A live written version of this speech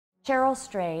Cheryl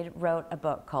Strayed wrote a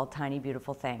book called Tiny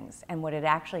Beautiful Things, and what it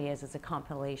actually is a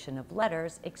compilation of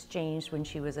letters exchanged when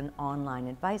she was an online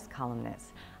advice columnist.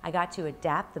 I got to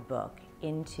adapt the book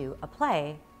into a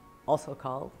play, also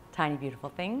called Tiny Beautiful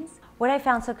Things. What I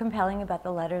found so compelling about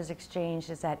the letters exchanged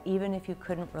is that even if you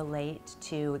couldn't relate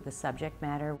to the subject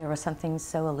matter, there was something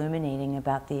so illuminating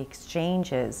about the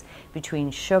exchanges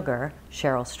between Sugar,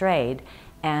 Cheryl Strayed,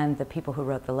 and the people who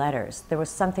wrote the letters. There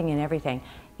was something in everything.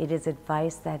 It is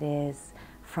advice that is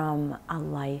from a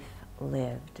life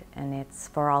lived, and it's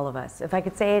for all of us. If I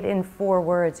could say it in 4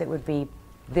 words, it would be,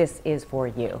 this is for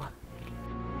you.